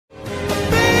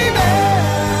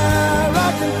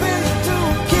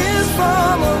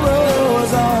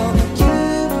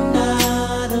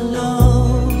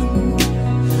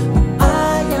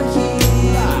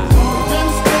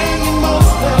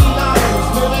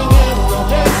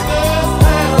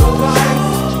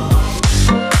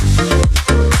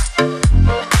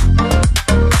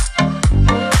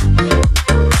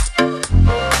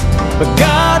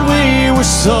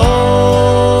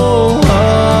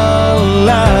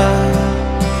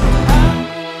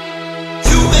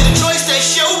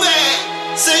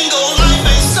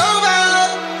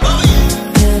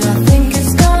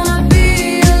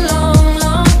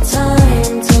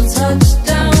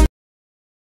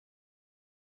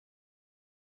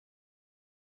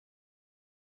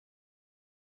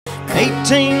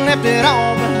18 left it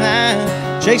all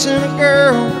behind, chasing a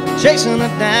girl, chasing a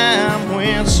dime.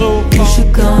 Went so far. You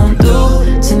should come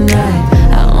through tonight.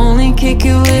 I only kick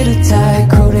you with a tight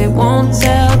crew. They won't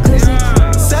tell, cause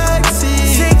it's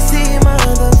sexy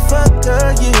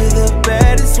motherfucker. You're the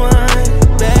baddest one.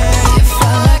 It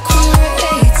felt like we were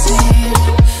 18.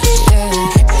 Yeah,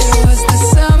 it was the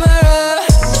summer of.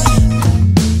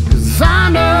 'Cause I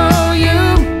know you,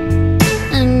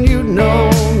 and you know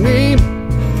me.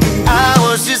 I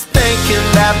was just thinking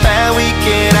about that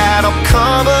weekend out on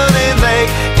Cumberland Lake,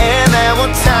 and that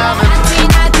one time.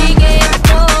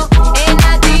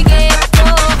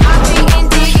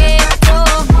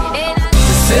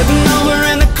 Sipping over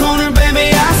in the corner, baby,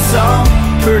 I saw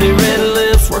pretty red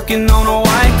lips working on a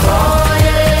white claw.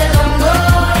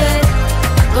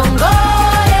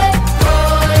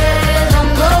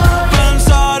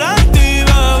 Pensar en ti,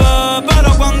 bebé, pero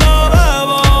cuando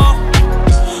bebo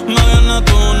me viene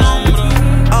tu nombre.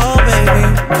 Oh, baby,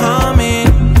 come in,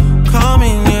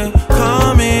 yeah,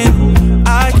 come in.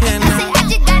 I cannot. I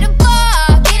just got a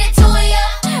ball, get it to ya.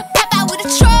 Pop out with a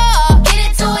truck, get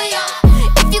it to ya.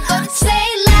 If you go to say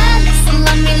la, listen,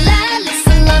 love me, la,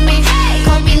 listen, love me.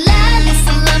 Call me la,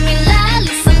 listen, love me, la,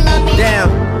 listen, love me. Damn,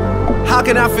 how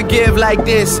can I forgive like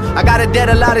this? I gotta debt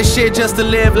a lot of shit just to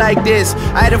live like this.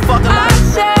 I had to fuck a lot.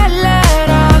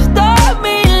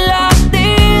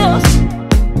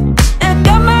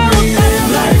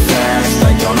 Life fast,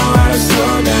 I don't know how to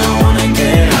slow down. Wanna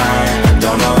get high,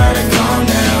 don't know how to calm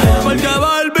down. Porque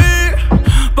volví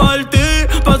por ti,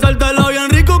 pasártelo bien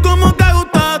rico como te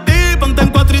gusta a ti. Ponte en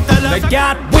cuatro y te la. They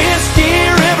got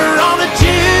Wizkid River on the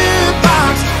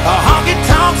jukebox, a honky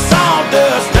tonk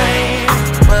sawdust thing.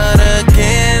 But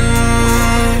again,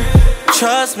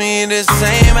 trust me, this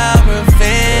ain't my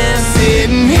revenge.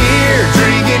 Sitting here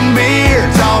drinking beer,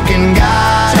 talking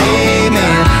God,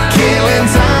 amen, killing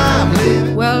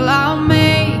time. Well, I'll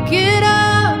make it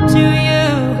up to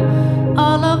you.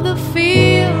 All of the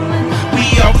feelings. We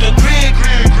off the grid.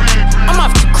 I'm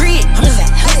off the grid.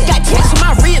 Got tats on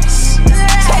my ribs,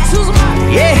 tattoos on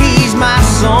my. Yeah, he's my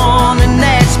son and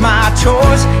that's my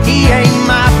choice. He ain't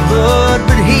my blood,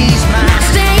 but he's mine.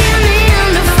 Staying in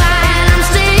the fight, I'm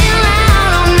staying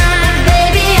out all night,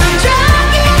 baby. I'm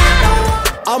drunk and I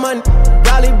don't. All my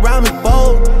rally round me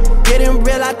bold, getting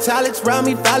real italics round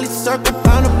me, valley circle,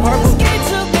 pound of purple. Skate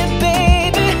to me,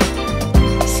 baby.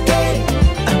 Skate.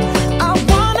 I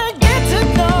wanna get to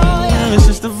know ya. It's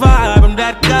just the vibe, I'm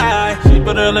that guy. She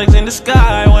put her legs in the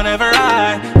sky whenever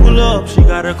I pull up, she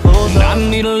got her clothes on. I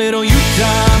need a little you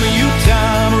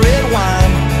time, red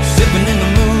wine, sipping in the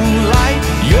moonlight,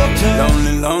 your time.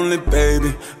 Lonely, lonely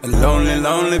baby, a lonely,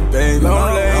 lonely baby,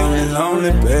 lonely, lonely,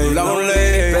 lonely baby, lonely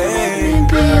baby.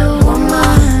 Be a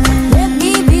woman, let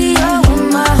me be a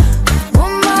woman,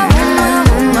 woman, woman,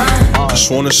 woman.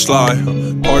 Just wanna slide,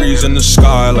 parties in the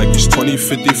sky like it's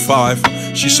 2055.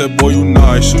 She said, boy, you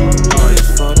nice.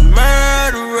 For the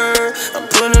murderer, I'm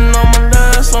putting all my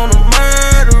last on the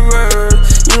murderer.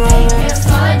 You don't want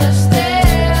If I just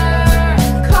stare,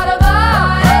 caught a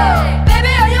vibe.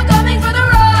 Baby, are you coming for the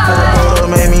ride?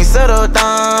 made me settle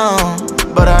down,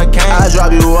 but I can't. I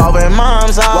drop you off at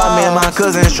mom's house while me and my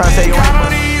cousins tryna take you. Can't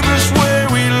leave us where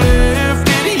we lived.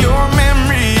 In your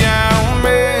memory, I'll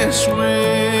mess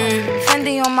with.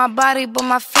 Fendi on my body, but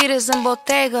my feet is in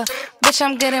Bottega. Bitch,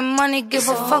 I'm getting money, give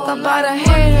a fuck about a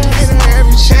hater.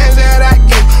 Every chance that I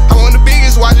get, I want the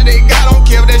biggest watch they got. Don't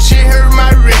care if that shit hurt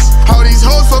my wrist. All these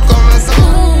hoes fuck on us.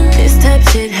 This type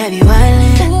shit have you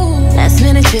island. Last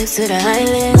minute trips to the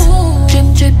islands. Drip,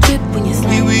 drip, drip when you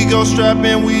slide. We go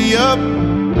strapping, we up.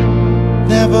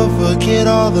 Never forget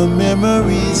all the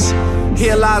memories.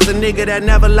 Here lies a nigga that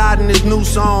never lied in his new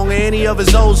song or any of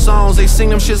his old songs. They sing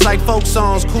them shits like folk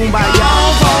songs. Kumbaya.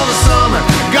 Gone for the summer,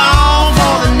 gone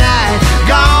for the night,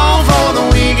 gone for the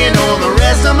weekend or the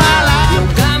rest of my life. You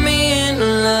got me in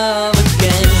love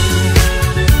again.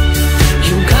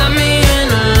 You got me in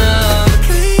love.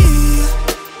 Please,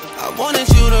 I wanted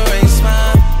you to raise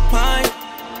my mind.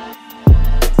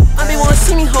 I be wanna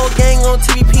see me whole gang on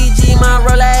TV, PG, my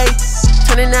Rolex.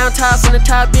 Turning down tops on the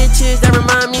top bitches that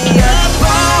remind me of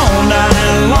All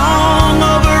night long,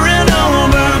 over and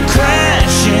over,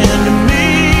 crash into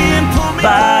me and pull me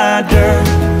by dirt.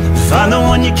 Find the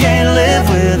one you can't live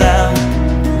without.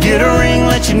 Get a ring,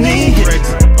 let your knee hit.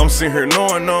 I'm sitting here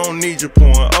knowing I don't need you,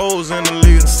 pouring O's in the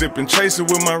lid, sipping, chasing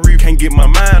with my reef. Can't get my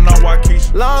mind on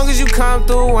Waukesha. Long as you come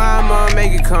through, I'ma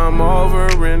make it come over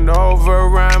and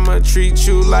over. I'ma treat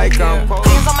you like I'm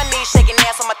Hands on my knees, shaking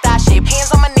ass on my thigh shape.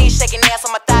 Hands on my knees, shaking ass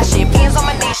on my thigh shape. Hands on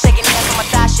my knees, shaking ass on my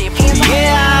thigh shape. Hands on my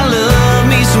Yeah, I love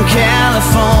me some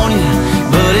California,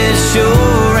 but it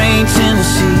sure ain't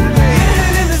Tennessee.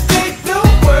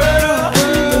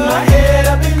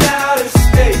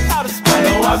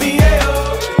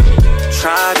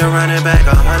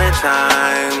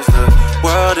 times. The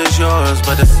world is yours,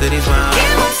 but the city's mine.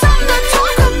 Give me something to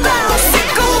talk about.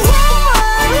 Sick of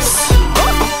wars,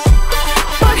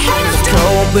 but haters do.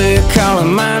 Cold beer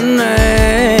calling my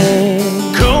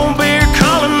name. Cold beer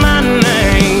calling my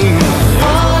name.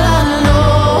 All I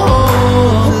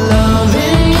know,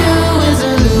 loving you is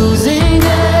a losing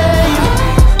game.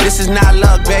 This is not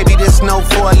luck, baby. This no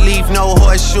four-leaf, no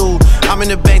horseshoe. I'm in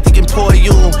the bank thinking poor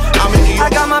you. I'm in New York. I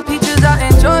got my peaches out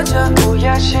in Georgia. Oh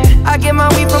yeah, shit. I get my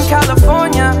weed from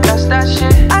California. That's that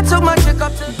shit. I took my chick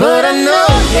up to. But I know,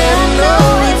 yeah, I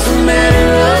know it's a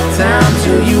matter of time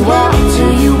till you walk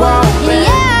back.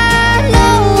 Yeah, I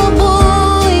know a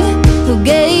boy who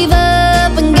gave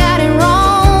up and got it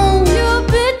wrong. You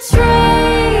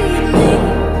betrayed me,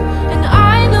 and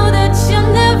I know that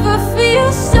you'll never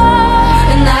feel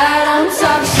sorry. And I don't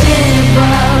talk shit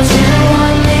about you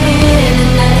one minute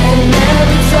and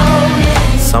never told me.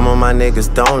 Some of my niggas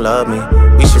don't love me.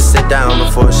 We should sit down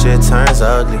before shit turns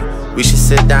ugly. We should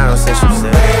sit down since you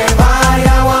said.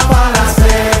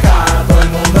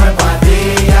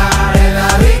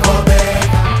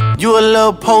 You a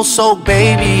little post-soak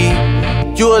baby.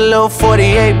 You a little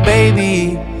 48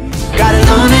 baby. Got it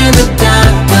on in the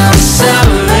downtown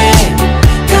subway.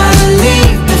 Gotta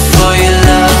leave before you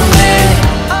love me.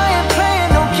 I ain't playing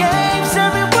no games.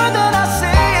 Every word that I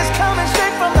say is coming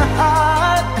straight from the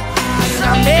heart.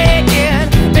 I'm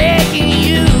begging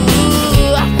you,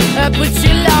 put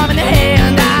your love in the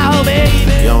hand out,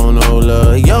 baby. You don't know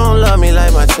love, you don't love me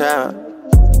like my child.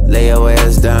 Lay your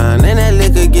ass down and that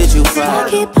liquor get you I fired.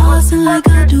 keep pausing like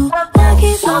I do. I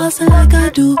keep pausing like I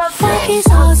do. I keep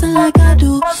pausing like I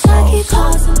do. I keep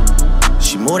pausing.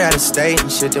 She moved out of state and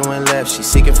shit that went left. She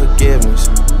seeking forgiveness.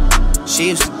 She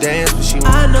used to dance, but she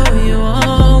I know you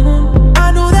won't.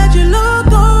 I know that you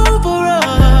look over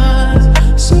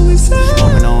us. So we say.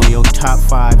 Smoking on your top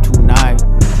 5 tonight.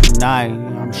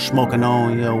 I'm smoking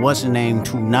on your what's the name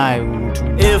tonight.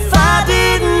 If I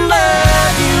didn't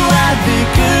love you, I'd be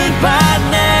good by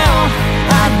now.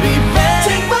 I'd be bad.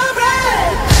 Take my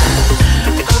breath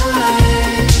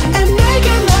and make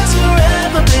it last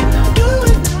forever, babe. Do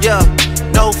it. yeah,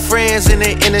 no friends in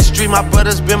the industry. My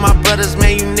brothers been my brothers,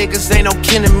 man. You niggas ain't no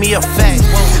kin to me, a fact.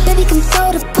 Baby, come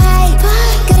throw the pipe.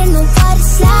 Gotta know what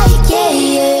it's like,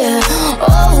 yeah.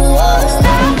 Oh,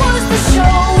 that was the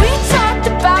show we talked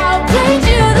about. Played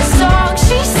you the song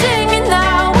she's singing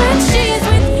now when she's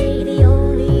with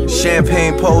me.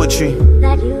 Champagne poetry.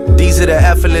 These are the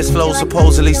effortless flows.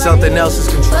 Supposedly something else is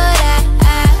control. But I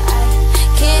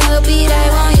can't help it, I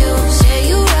want you. Say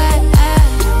you right.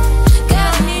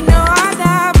 Gotta need no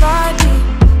other body.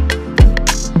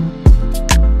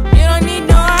 You don't need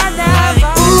no other body.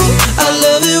 Ooh, I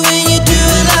love it when you do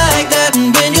it like that.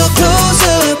 And when you're close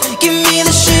up, give me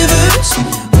the shivers.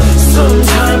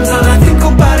 Sometimes all I think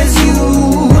about is you.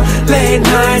 Late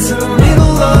nights in the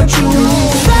middle of June.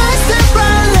 Right step,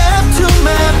 right left to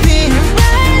my beat.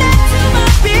 Right up to my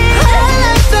beat. I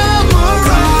like the moon.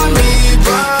 Call me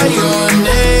by your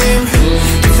name.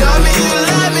 Tell me you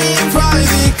love me in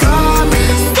private. Call me.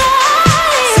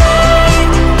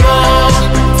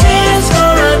 Tears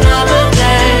for another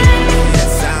day. That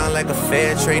sound like a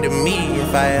fair trade to me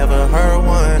if I ever heard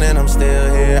one, and I'm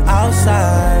still here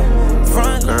outside.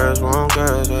 Front girls want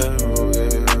girls where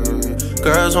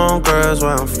girls want girls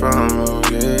where I'm from.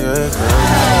 Yeah,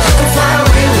 You can fly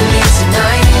away with me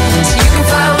tonight. You can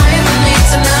fly away with me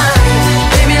tonight.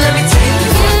 Baby, let me take you.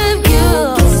 If you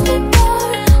kiss me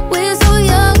more, we're so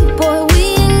young, boy, we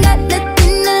ain't got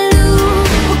nothing to lose.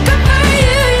 Well, good for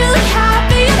you, you look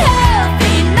happy and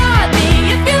healthy. Nothing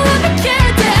if you ever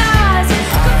cared to ask.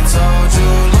 I told you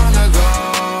long ago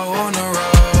on the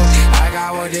road, I got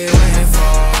what they waiting for.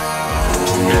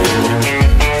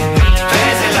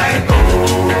 Fancy like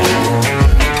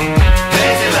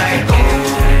fancy like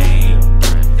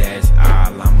That's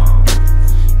all I'm on.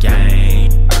 Gang,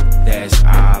 that's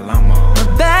all I'm on.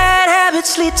 Bad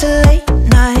habits lead to late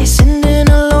nights, sitting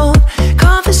alone,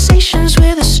 conversations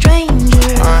with a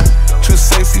stranger. too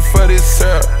sexy for this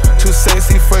syrup, too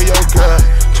sexy for your girl,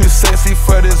 too sexy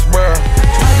for this world.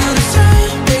 I do the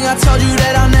same thing I told you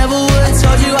that I never would. I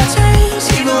told you I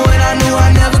changed, even when I knew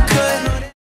I never could.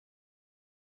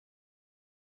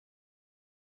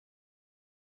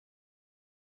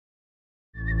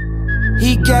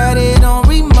 He got it on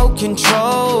remote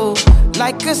control,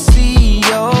 like a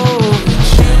CEO.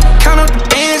 Count up the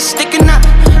bands, sticking up.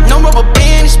 No rubber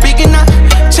band is big enough.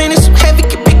 Chain is so heavy,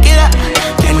 can pick it up.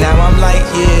 And now I'm light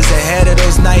years ahead of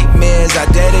those nightmares. I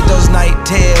deaded those night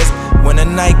tears when the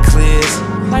night clears.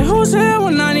 Like who's here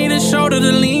when I need a shoulder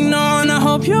to lean on? I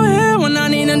hope hope you're here when I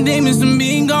need the demons to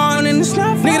be gone and it's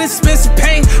not. Nigga, this expensive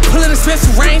pain, pulling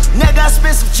expensive range. Nigga got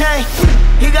expensive chain.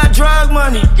 He got drug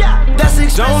money. That's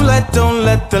expensive. Don't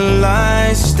let the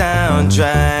lifestyle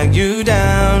drag you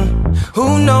down.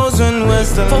 Who knows when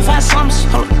was the 4, 5 slums,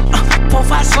 hold up. 4,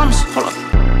 5 slums, hold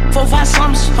up. 4, 5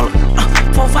 slums, hold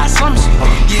up. 4, 5 slums, hold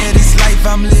up. Yeah, this life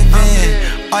I'm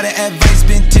living. All the advice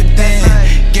been tipped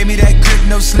in. Gave me that grip,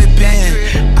 no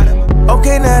slipping.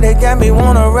 Okay, now they got me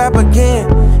wanna rap again.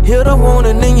 Heal the wound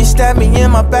and then you stab me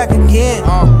in my back again.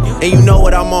 And you know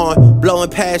what I'm on, blowing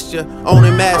past you,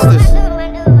 owning masters.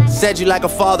 Said you like a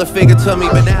father figure to me,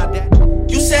 but now that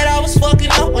you said I was